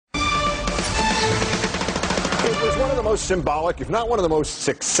One of the most symbolic, if not one of the most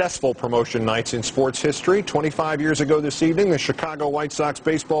successful promotion nights in sports history. 25 years ago this evening, the Chicago White Sox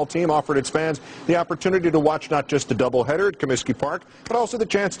baseball team offered its fans the opportunity to watch not just a doubleheader at Comiskey Park, but also the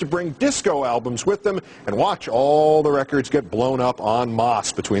chance to bring disco albums with them and watch all the records get blown up en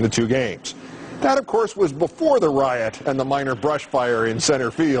masse between the two games. That, of course, was before the riot and the minor brush fire in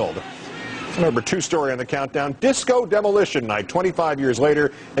center field. Number 2 story on the countdown, Disco Demolition Night, 25 years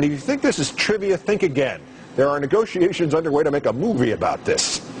later. And if you think this is trivia, think again. There are negotiations underway to make a movie about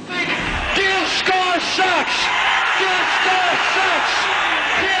this. Disco sucks! Disco sucks!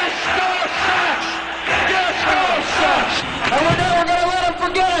 Disco sucks! Disco sucks! And we're never going to let them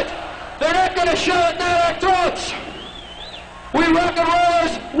forget it! They're not going to shove it down our throats! We rock and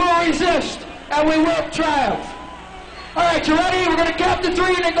rollers will resist, and we will triumph. All right, you ready? We're going to count to 3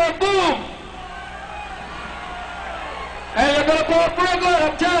 and then go boom! And you're going to blow up real good,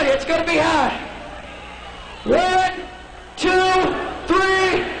 I'm telling you, it's going to be hot. 1, 2, 3,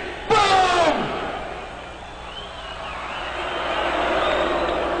 boom!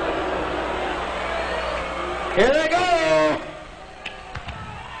 Here they go!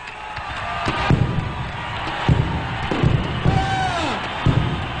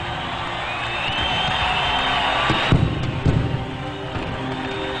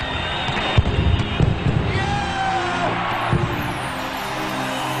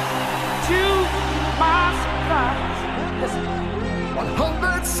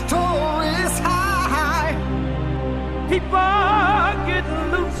 People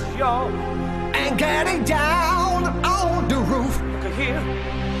getting loose, y'all, and getting down on the roof. You can hear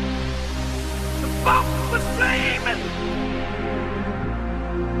the funk was flaming,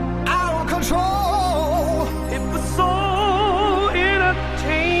 out of control. It was so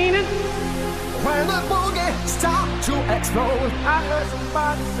entertaining. When the boogie stopped to explode, I heard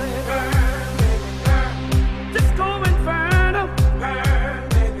somebody say, burn, baby, burn. Disco inferno, burn,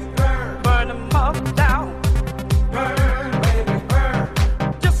 baby, burn. Burn them up down. Burn, baby, burn.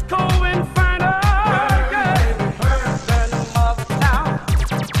 Disco inferno, yeah. Baby, burn. Burn them up down.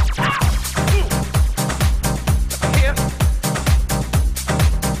 Here.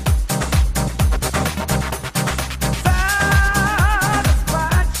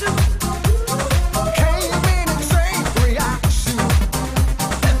 Satisfaction came in a chain reaction.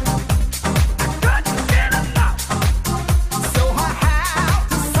 I couldn't get enough. So I had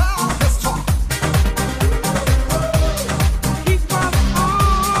to solve this talk. Keep on,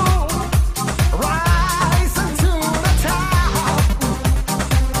 Rising to the top.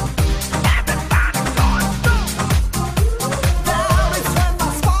 everybody going through. Down is when my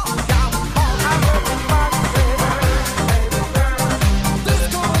spark got hot. I heard somebody say, This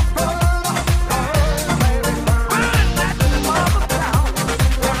gonna burn, baby, burn. burn that mother down.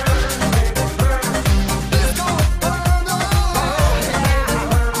 This gonna burn,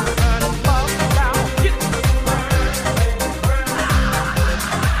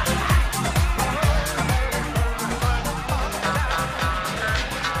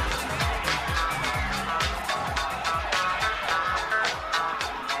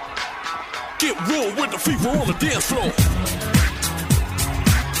 Get real with the fever on the dance floor.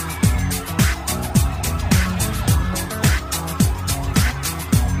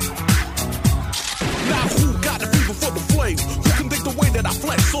 Now who got the fever for the flame? Who can think the way that I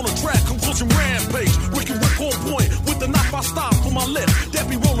flex on a track? Conclusion rampage. Ricky Rick on point with the knife I stop for my left. That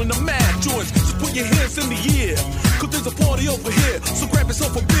be rolling the mad joints. Just put your hands in the air. Cause there's a party over here. So grab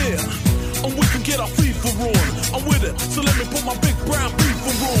yourself a beer. And we can get our fever on. I'm with it. So let me put my big brown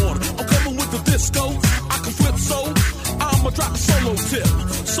fever on. I'm coming with the disco. I can flip so. I'ma drop a solo tip.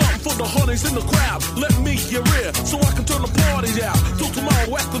 Something for the honeys in the crowd. Let me hear it. So I can turn the party out till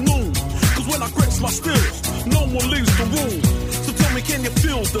tomorrow afternoon. Cause when I grips my stills, no one leaves the room. So tell me, can you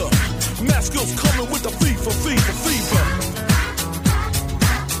feel the mass skills coming with the fever, fever, fever?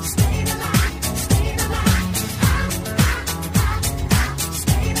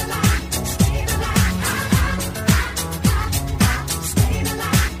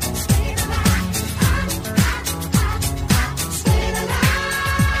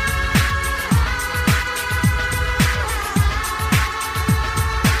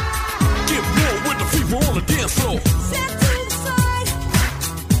 Get real with the fever on the dance floor. Step to the side,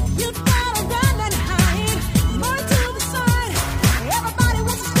 you gotta run and hide. More to the side, everybody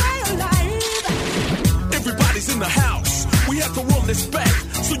wants to stay alive. Everybody's in the house. We have to run this back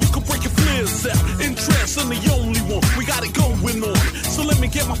so you can break your flares out. In trance, I'm the only one. We got it going on. So let me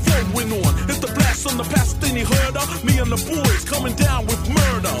get my flowing on. It's the blast on the past thing you heard of. Me and the boys coming down with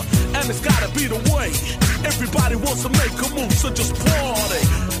murder. And it's gotta be the way. Everybody wants to make a move, so just party.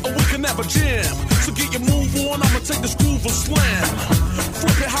 Or we can have a jam. So get your move on. on, I'ma take this groove and slam.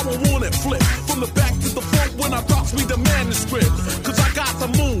 Flip it how I want it, flip. From the back to the front when I drops me the manuscript. Cause I got the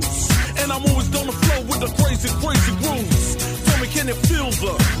moves, and I'm always on the flow with the crazy, crazy grooves. Tell me, can it feel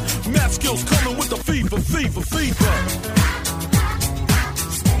the math skills coming with the fever, fever, fever?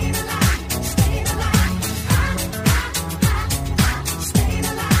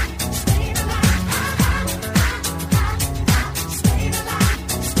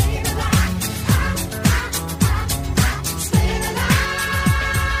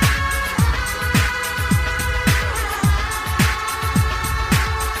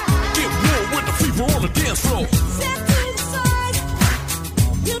 On the dance floor. Step to the side,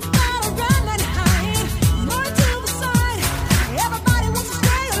 you gotta run and hide. More to the side, everybody wants to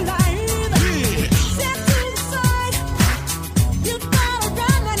stay alive. Yeah. Step to the side, you gotta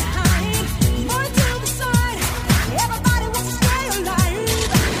run and hide. More to the side, everybody wants to stay alive.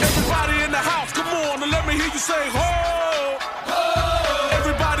 Everybody in the house, come on and let me hear you say ho. Ho.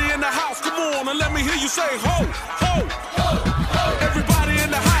 Everybody in the house, come on and let me hear you say ho. Ho. Ho. Everybody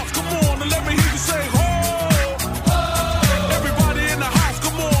in the house, come on and let me hear you say ho. Ho. Everybody in the house,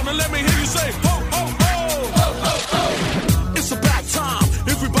 come on and let me hear you say ho, ho, ho. Ho, ho, ho. It's about time.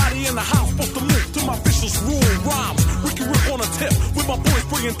 Everybody in the house supposed to move to my vicious rule rhymes. Ricky Rick on a tip with my boys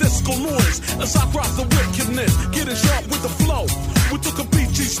bringing disco noise. As I drop the wickedness, getting sharp with the flow. We took a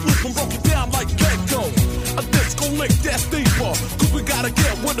BG swoop and broke it down like Gecko. A disco lick that's deeper. Cause we gotta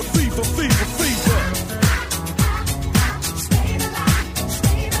get with the fever, fever, fever.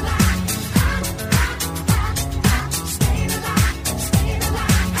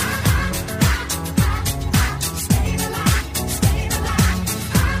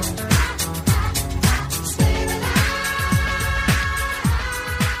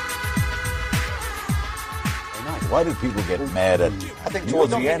 Why do people get mad at? I think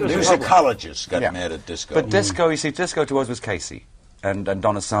towards the end, musicologists got mad at disco. But disco, you see, disco to us was Casey and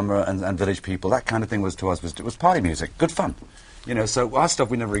Donna Summer and Village People. That kind of thing was to us was party music, good fun. You know, so our stuff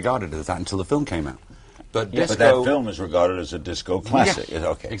we never regarded as that until the film came out. But disco, but that film is regarded as a disco classic. Yeah,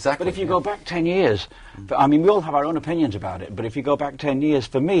 okay, exactly. But if you go back 10 years, I mean, we all have our own opinions about it, but if you go back 10 years,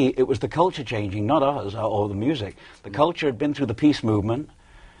 for me, it was the culture changing, not us or the music. The culture had been through the peace movement,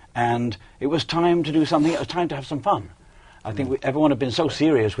 and it was time to do something. It was time to have some fun. I think everyone had been so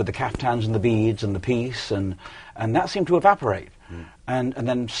serious with the caftans and the beads and the peace, and that seemed to evaporate. And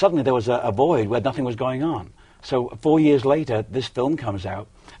then suddenly there was a void where nothing was going on. So 4 years later, this film comes out,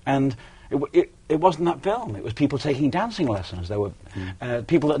 and it wasn't that film. It was people taking dancing lessons. There were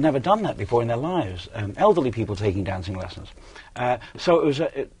people that had never done that before in their lives, elderly people taking dancing lessons. So it was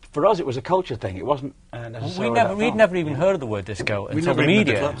for us, it was a culture thing. It wasn't necessarily. We'd never even heard of the word disco until the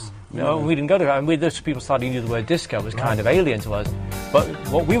media. No, we didn't go to it. And those people starting to use the word disco was kind of alien to us. But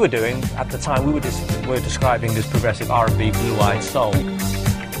what we were doing at the time, we were describing this progressive R&B, blue-eyed soul.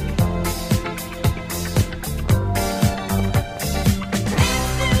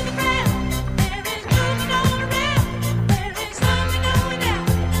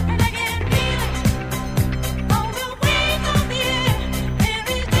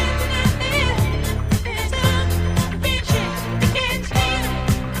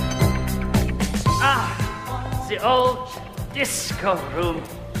 Old disco room.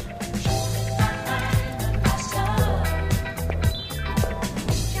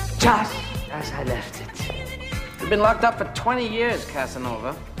 Just as I left it. You've been locked up for 20 years,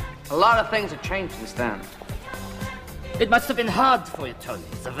 Casanova. A lot of things have changed since then. It must have been hard for you, Tony,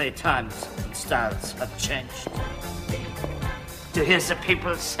 the way times and styles have changed. To hear the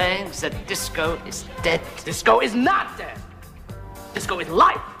people saying that disco is dead. Disco is not dead. Disco is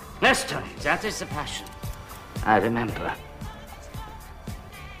life. Yes, Tony, that is the passion. I remember.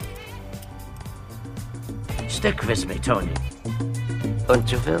 Stick with me, Tony.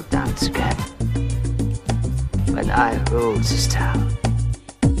 And you will dance again when I rule this town.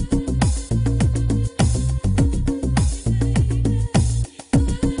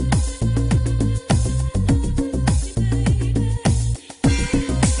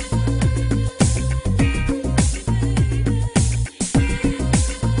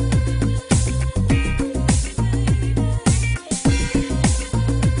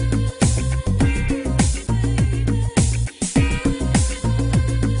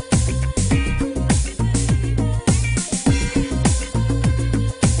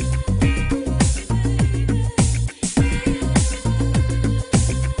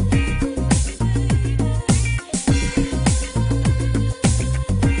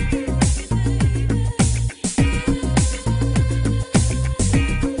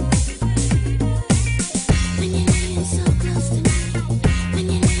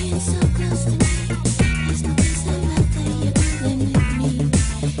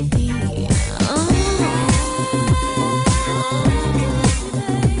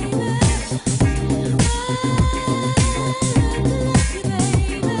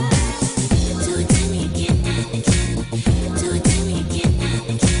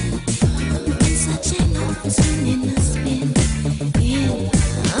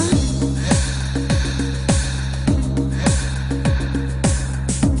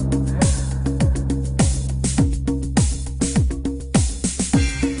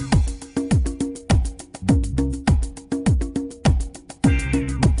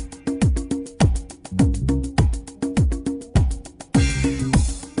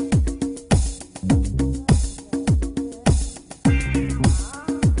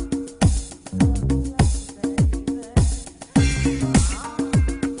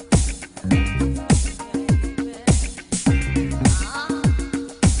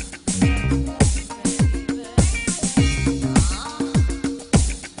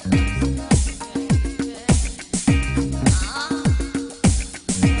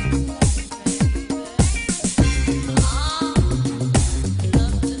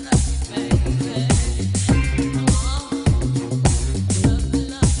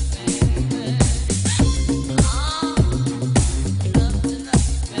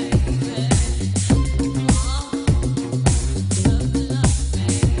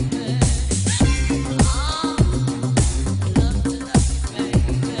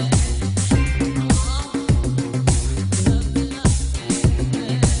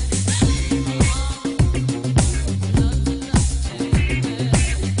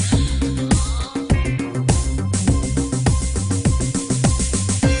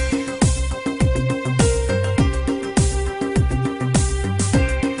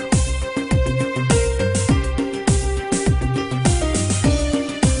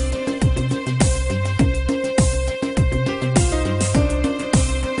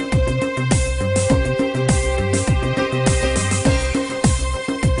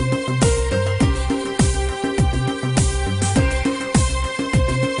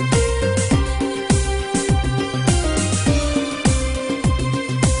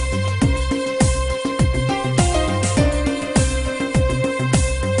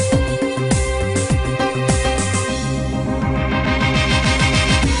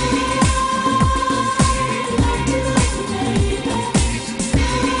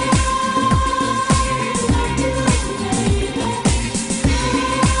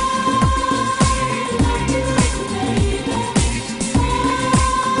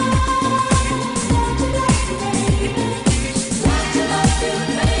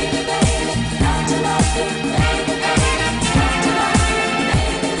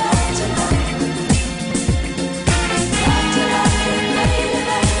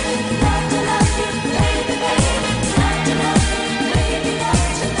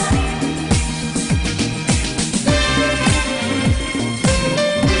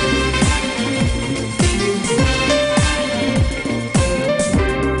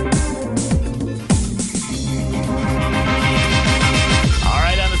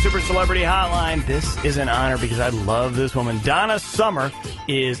 Celebrity Hotline. This is an honor because I love this woman. Donna Summer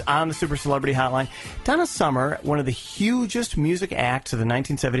is on the Super Celebrity Hotline. Donna Summer, one of the hugest music acts of the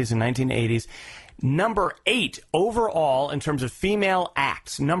 1970s and 1980s. Number 8 overall in terms of female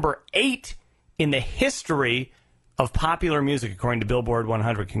acts. Number 8 in the history of popular music, according to Billboard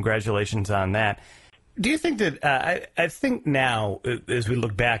 100. Congratulations on that. Do you think that, I think now, as we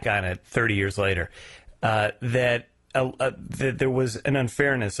look back on it 30 years later, that there was an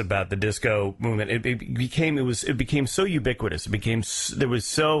unfairness about the disco movement. It became so ubiquitous. There was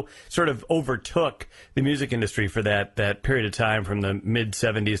so sort of overtook the music industry for that period of time from the mid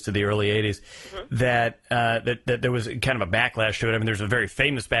 70s to the early 80s. That there was kind of a backlash to it. I mean, there's a very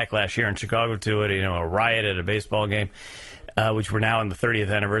famous backlash here in Chicago to it. A riot at a baseball game, which we're now in the 30th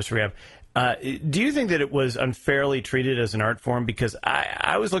anniversary of. Do you think that it was unfairly treated as an art form? Because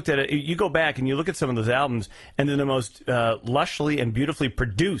I always looked at it, you go back and you look at some of those albums, and they're the most lushly and beautifully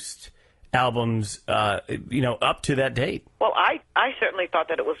produced albums, up to that date. Well, I certainly thought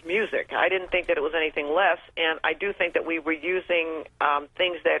that it was music. I didn't think that it was anything less, and I do think that we were using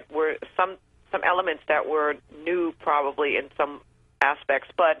things that were some elements that were new probably in some aspects,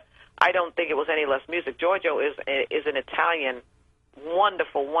 but I don't think it was any less music. Giorgio is an Italian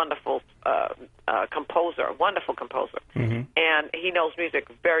wonderful composer, and he knows music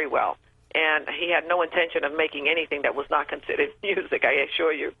very well, and he had no intention of making anything that was not considered music, I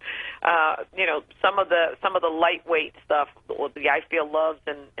assure you. Some of the lightweight stuff, the I Feel Loved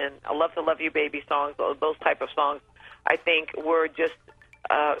and I Love to Love You Baby songs, those type of songs, I think were just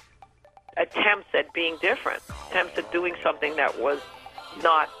attempts at being different, attempts at doing something that was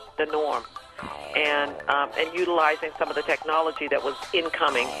not the norm. And utilizing some of the technology that was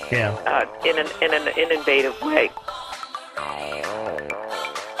incoming in an innovative way.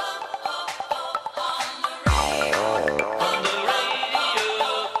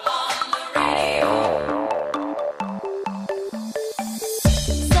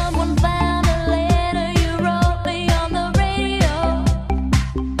 Someone found a letter you wrote me on the radio,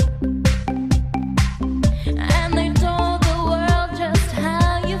 and they told the world just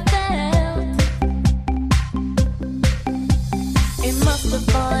how you felt. It must have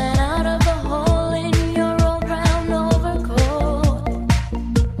fallen out of the hole in your old brown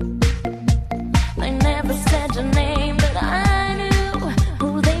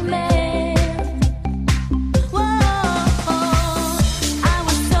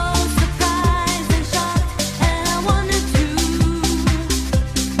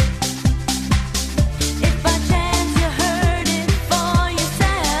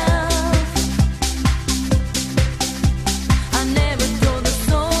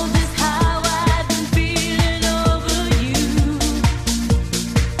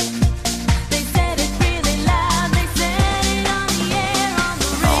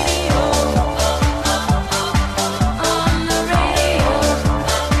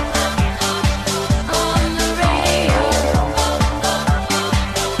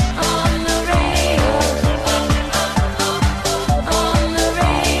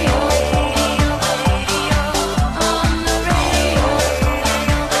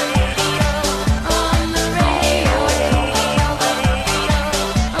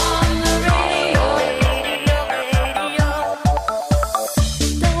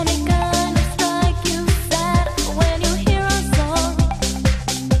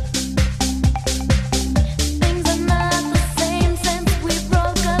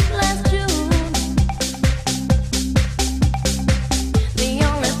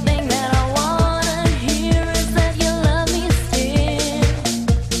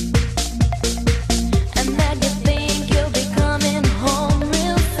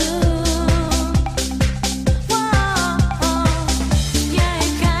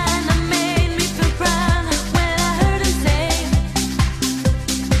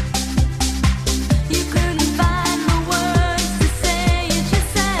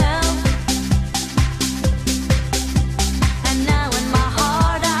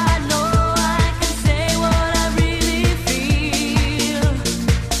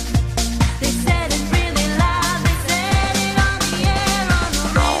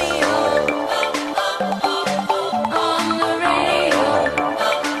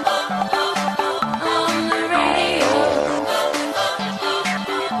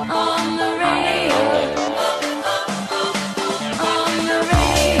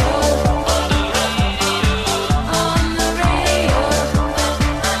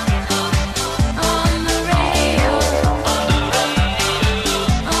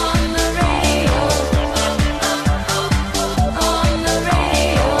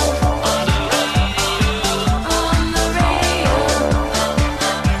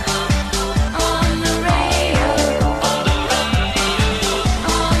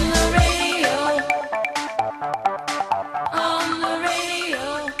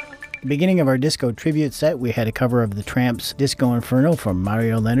The beginning of our disco tribute set, we had a cover of the Trammps' Disco Inferno from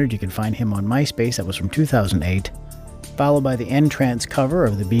Mario Leonard. You can find him on MySpace. That was from 2008. Followed by the N-Trance cover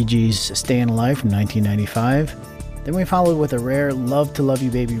of the Bee Gees' Stayin' Alive from 1995. Then we followed with a rare Love to Love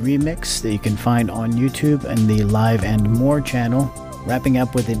You Baby remix that you can find on YouTube and the Live and More channel. Wrapping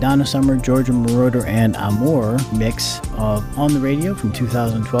up with the Donna Summer, Georgia Moroder, and Amour mix of On the Radio from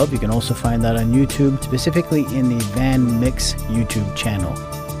 2012. You can also find that on YouTube, specifically in the Van Mix YouTube channel.